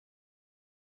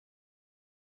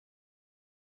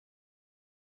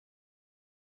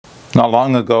Not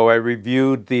long ago, I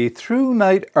reviewed the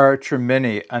ThruNite Archer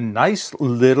Mini, a nice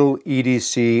little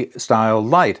EDC style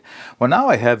light. Well, now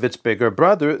I have its bigger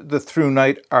brother, the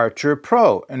ThruNite Archer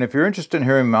Pro. And if you're interested in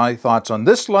hearing my thoughts on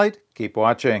this light, keep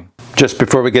watching. Just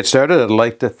before we get started, I'd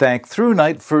like to thank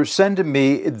ThruNite for sending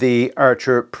me the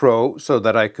Archer Pro so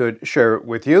that I could share it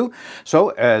with you. So,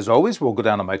 as always, we'll go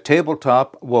down to my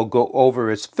tabletop, we'll go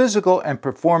over its physical and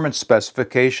performance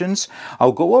specifications,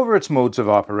 I'll go over its modes of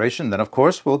operation, then of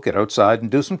course we'll get outside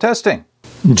and do some testing.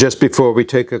 Just before we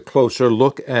take a closer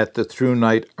look at the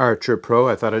ThruNite Archer Pro,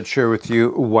 I thought I'd share with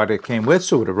you what it came with.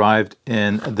 So it arrived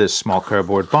in this small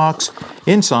cardboard box.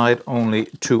 Inside, only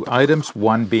two items,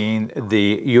 one being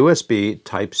the USB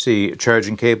Type-C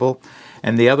charging cable,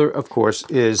 and the other, of course,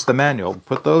 is the manual.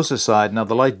 Put those aside. Now,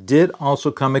 the light did also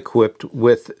come equipped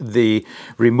with the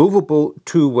removable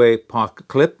two-way pocket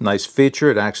clip. Nice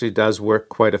feature. It actually does work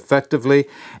quite effectively.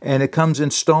 And it comes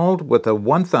installed with a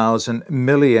 1000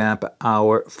 milliamp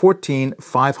hour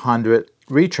 14500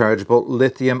 rechargeable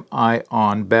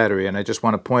lithium-ion battery. And I just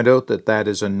want to point out that that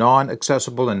is a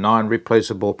non-accessible and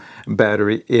non-replaceable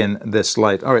battery in this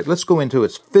light. All right, let's go into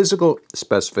its physical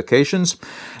specifications.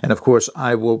 And of course,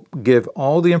 I will give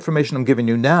all the information I'm giving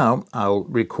you now, I'll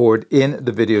record in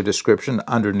the video description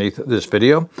underneath this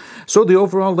video. So the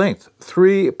overall length,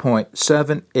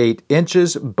 3.78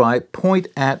 inches by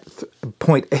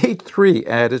 0.83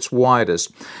 at its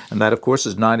widest. And that, of course,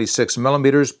 is 96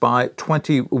 millimeters by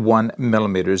 21 millimeters.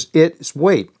 Its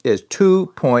weight is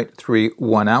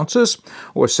 2.31 ounces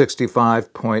or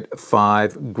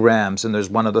 65.5 grams. And there's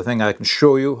one other thing I can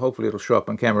show you, hopefully it'll show up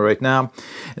on camera right now,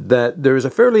 that there is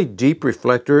a fairly deep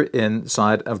reflector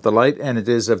inside of the light, and it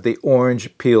is of the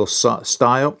orange peel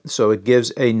style. So it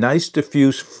gives a nice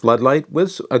diffuse floodlight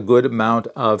with a good amount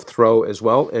of throw as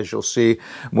well, as you'll see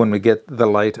when we get the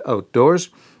light outdoors.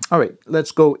 All right,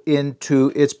 let's go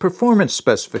into its performance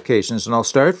specifications, and I'll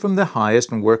start from the highest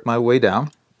and work my way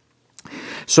down.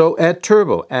 So at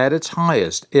turbo, at its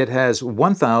highest, it has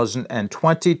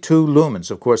 1022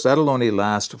 lumens. Of course, that'll only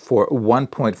last for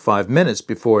 1.5 minutes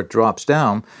before it drops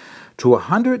down to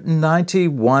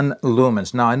 191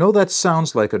 lumens. Now, I know that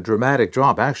sounds like a dramatic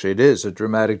drop. Actually, it is a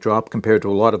dramatic drop compared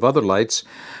to a lot of other lights.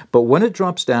 But when it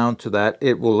drops down to that,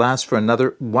 it will last for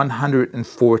another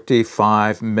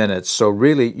 145 minutes. So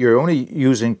really, you're only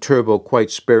using turbo quite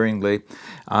sparingly.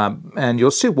 And you'll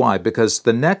see why, because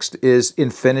the next is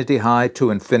infinity high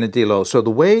to infinity low. So the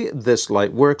way this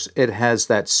light works, it has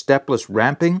that stepless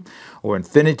ramping, or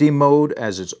infinity mode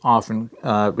as it's often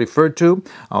referred to.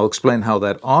 I'll explain how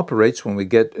that operates when we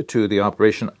get to the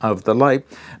operation of the light.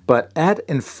 But at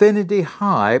infinity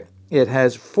high, it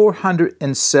has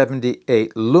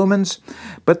 478 lumens,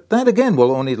 but that again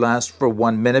will only last for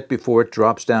 1 minute before it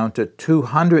drops down to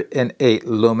 208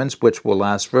 lumens, which will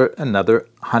last for another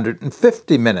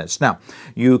 150 minutes. Now,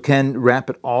 you can ramp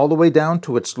it all the way down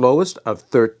to its lowest of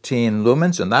 13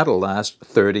 lumens, and that'll last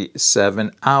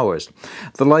 37 hours.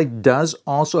 The light does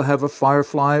also have a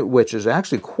Firefly, which is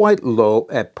actually quite low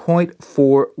at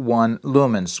 0.41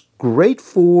 lumens. Great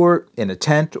for in a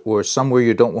tent or somewhere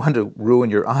you don't want to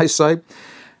ruin your eyesight,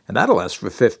 and that'll last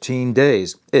for 15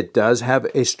 days. It does have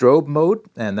a strobe mode,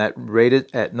 and that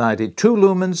rated at 92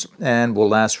 lumens and will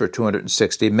last for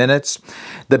 260 minutes.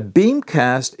 The beam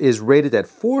cast is rated at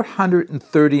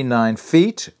 439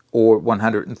 feet or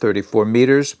 134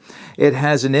 meters. It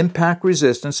has an impact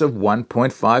resistance of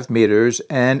 1.5 meters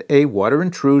and a water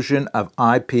intrusion of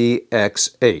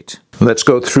IP-X8. Let's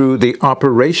go through the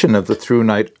operation of the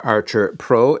ThruNite Archer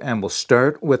Pro, and we'll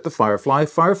start with the Firefly.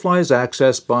 Firefly is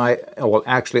accessed by, well,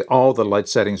 actually all the light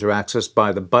settings are accessed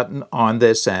by the button on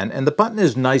this end, and the button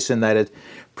is nice in that it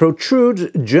protrudes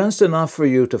just enough for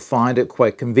you to find it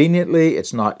quite conveniently.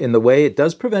 It's not in the way. It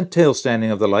does prevent tail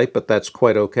standing of the light, but that's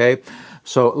quite okay.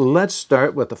 So let's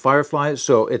start with the Firefly.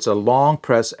 So it's a long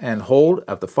press and hold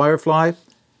of the Firefly.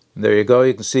 There you go.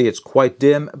 You can see it's quite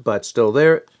dim, but still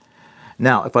there.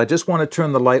 Now, if I just want to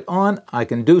turn the light on, I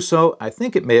can do so. I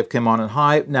think it may have come on in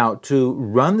high. Now, to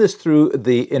run this through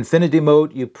the infinity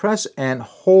mode, you press and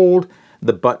hold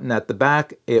the button at the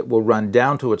back. It will run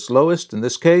down to its lowest, in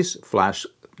this case, flash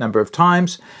number of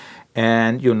times,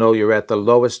 and you'll know you're at the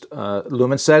lowest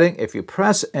lumen setting. If you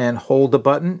press and hold the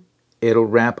button, it'll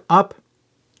ramp up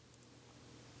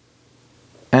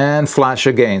and flash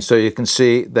again. So you can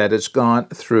see that it's gone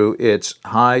through its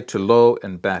high to low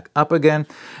and back up again.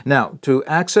 Now, to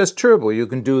access turbo, you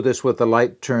can do this with the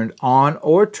light turned on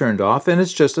or turned off, and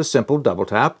it's just a simple double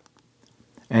tap.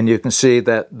 And you can see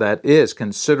that that is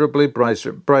considerably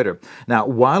brighter. Now,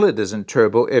 while it is in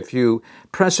turbo, if you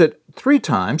press it 3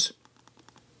 times,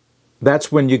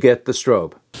 that's when you get the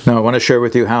strobe. Now, I want to share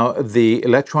with you how the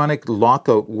electronic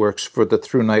lockout works for the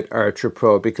ThruNite Archer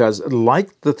Pro, because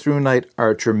like the ThruNite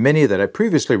Archer Mini that I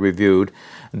previously reviewed,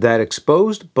 that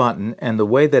exposed button and the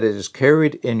way that it is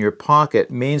carried in your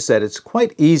pocket means that it's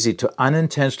quite easy to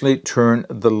unintentionally turn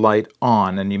the light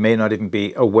on, and you may not even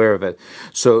be aware of it.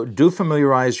 So do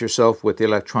familiarize yourself with the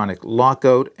electronic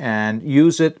lockout and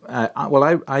use it.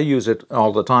 I use it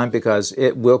all the time because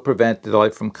it will prevent the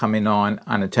light from coming on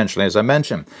unintentionally, as I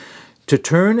mentioned. To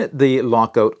turn the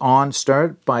lockout on,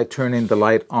 start by turning the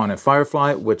light on in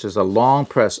Firefly, which is a long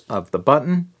press of the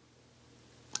button.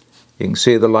 You can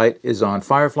see the light is on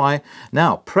Firefly.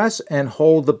 Now press and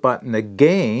hold the button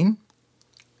again.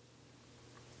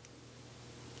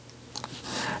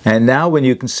 And now when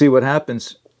you can see what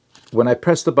happens, when I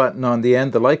press the button on the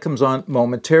end, the light comes on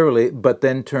momentarily, but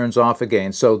then turns off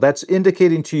again. So that's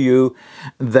indicating to you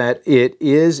that it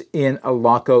is in a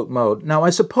lockout mode. Now,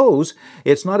 I suppose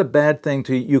it's not a bad thing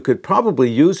you could probably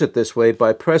use it this way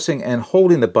by pressing and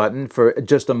holding the button for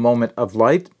just a moment of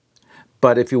light.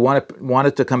 But if you want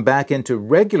it to come back into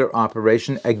regular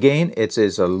operation, again, it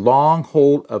is a long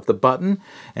hold of the button.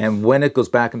 And when it goes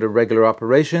back into regular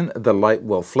operation, the light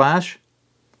will flash.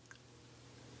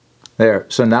 There,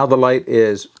 so now the light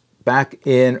is back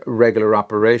in regular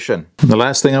operation. The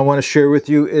last thing I want to share with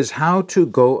you is how to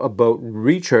go about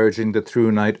recharging the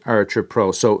ThruNite Archer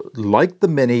Pro. So like the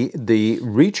Mini, the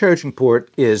recharging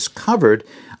port is covered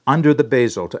under the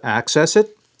bezel. To access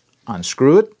it,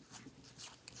 unscrew it.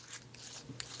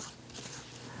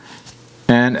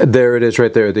 And there it is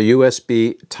right there, the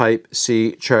USB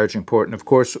Type-C charging port. And of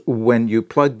course, when you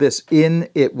plug this in,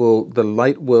 the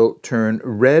light will turn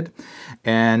red,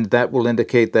 and that will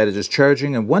indicate that it is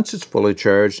charging. And once it's fully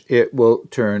charged, it will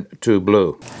turn to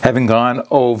blue. Having gone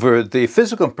over the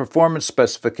physical and performance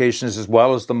specifications as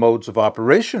well as the modes of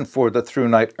operation for the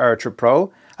ThruNite Archer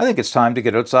Pro, I think it's time to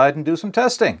get outside and do some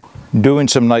testing. Doing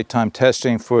some nighttime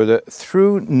testing for the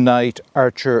ThruNite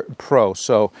Archer Pro.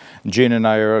 So Gene and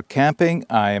I are camping.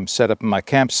 I am set up in my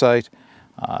campsite.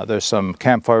 There's some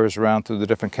campfires around through the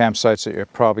different campsites that you're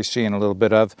probably seeing a little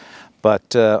bit of.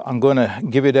 But I'm going to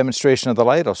give you a demonstration of the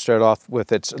light. I'll start off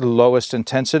with its lowest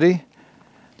intensity.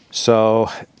 So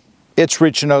it's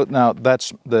reaching out now.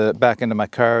 That's the back end of my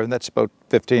car, and that's about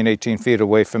 15, 18 feet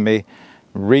away from me.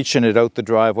 Reaching it out the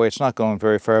driveway. It's not going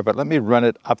very far, but let me run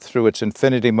it up through its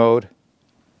infinity mode.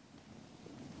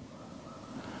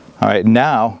 All right,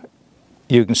 now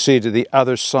you can see to the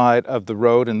other side of the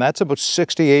road, and that's about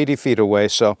 60, 80 feet away,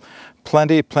 so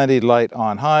plenty light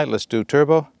on high. Let's do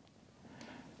turbo.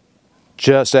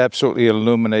 Just absolutely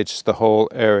illuminates the whole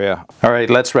area. All right,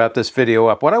 let's wrap this video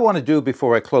up. What I want to do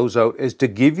before I close out is to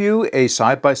give you a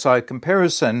side-by-side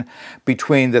comparison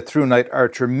between the ThruNite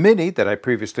Archer Mini that I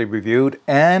previously reviewed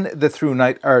and the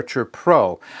ThruNite Archer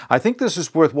Pro. I think this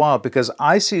is worthwhile because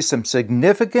I see some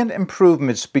significant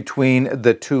improvements between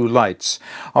the two lights.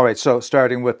 All right, so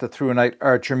starting with the ThruNite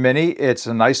Archer Mini, it's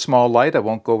a nice small light. I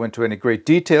won't go into any great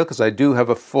detail because I do have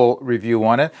a full review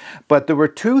on it, but there were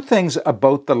two things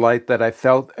about the light that I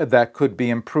felt that could be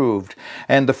improved.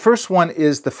 And the first one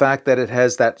is the fact that it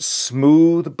has that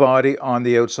smooth body on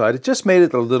the outside. It just made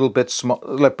it a little bit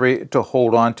slippery to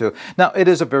hold on to. Now, it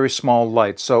is a very small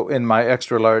light, so in my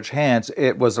extra large hands,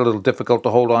 it was a little difficult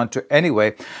to hold on to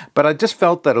anyway. But I just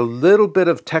felt that a little bit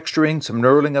of texturing, some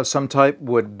knurling of some type,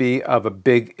 would be of a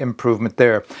big improvement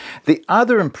there. The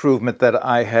other improvement that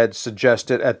I had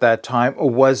suggested at that time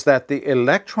was that the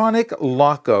electronic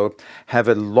lockout have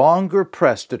a longer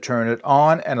press to turn it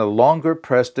on and a longer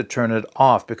press to turn it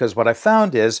off, because what I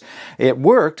found is it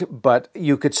worked, but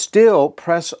you could still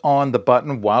press on the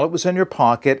button while it was in your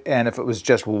pocket, and if it was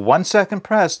just 1 second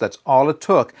press, that's all it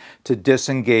took to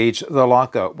disengage the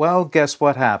lockout. Well, guess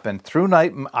what happened?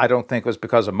 ThruNite, I don't think it was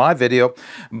because of my video,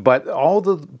 but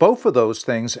both of those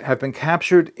things have been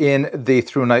captured in the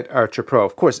ThruNite Archer Pro.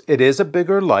 Of course, it is a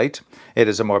bigger light, it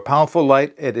is a more powerful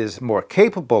light, it is a more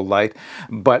capable light,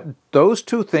 but those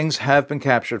two things have been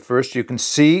captured. First, you can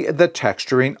see the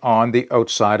texturing on the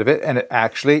outside of it, and it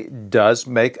actually does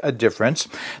make a difference.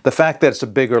 The fact that it's a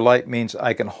bigger light means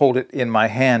I can hold it in my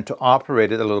hand to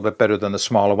operate it a little bit better than the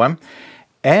smaller one.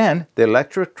 And the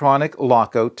electronic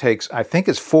lockout takes, I think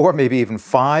it's 4, maybe even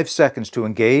 5 seconds to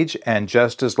engage and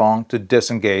just as long to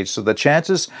disengage. So the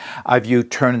chances of you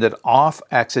turning it off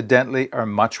accidentally are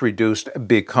much reduced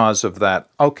because of that.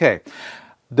 Okay.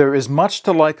 There is much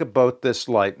to like about this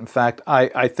light. In fact,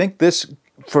 I think this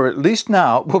for at least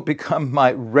now, will become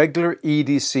my regular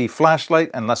EDC flashlight,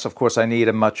 unless of course I need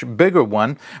a much bigger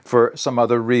one for some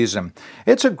other reason.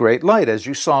 It's a great light. As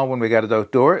you saw when we got it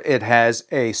outdoor, it has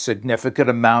a significant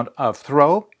amount of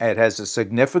throw. It has a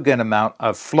significant amount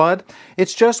of flood.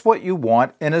 It's just what you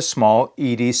want in a small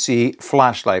EDC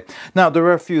flashlight. Now, there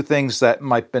are a few things that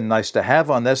might have been nice to have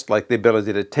on this, like the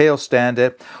ability to tail stand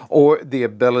it, or the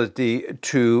ability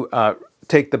to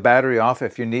take the battery off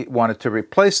if you wanted to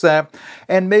replace that,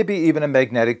 and maybe even a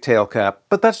magnetic tail cap.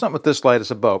 But that's not what this light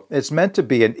is about. It's meant to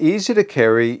be an easy to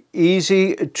carry,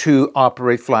 easy to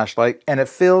operate flashlight, and it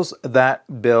fills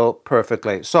that bill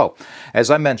perfectly. So,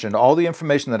 as I mentioned, all the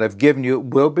information that I've given you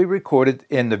will be recorded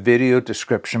in the video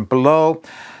description below.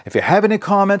 If you have any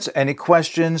comments, any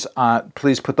questions,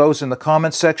 please put those in the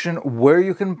comments section. Where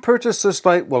you can purchase this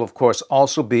light will, of course,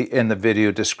 also be in the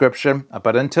video description.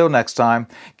 But until next time,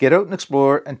 get out and explore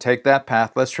and take that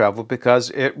path less traveled, because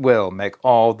it will make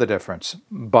all the difference.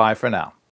 Bye for now.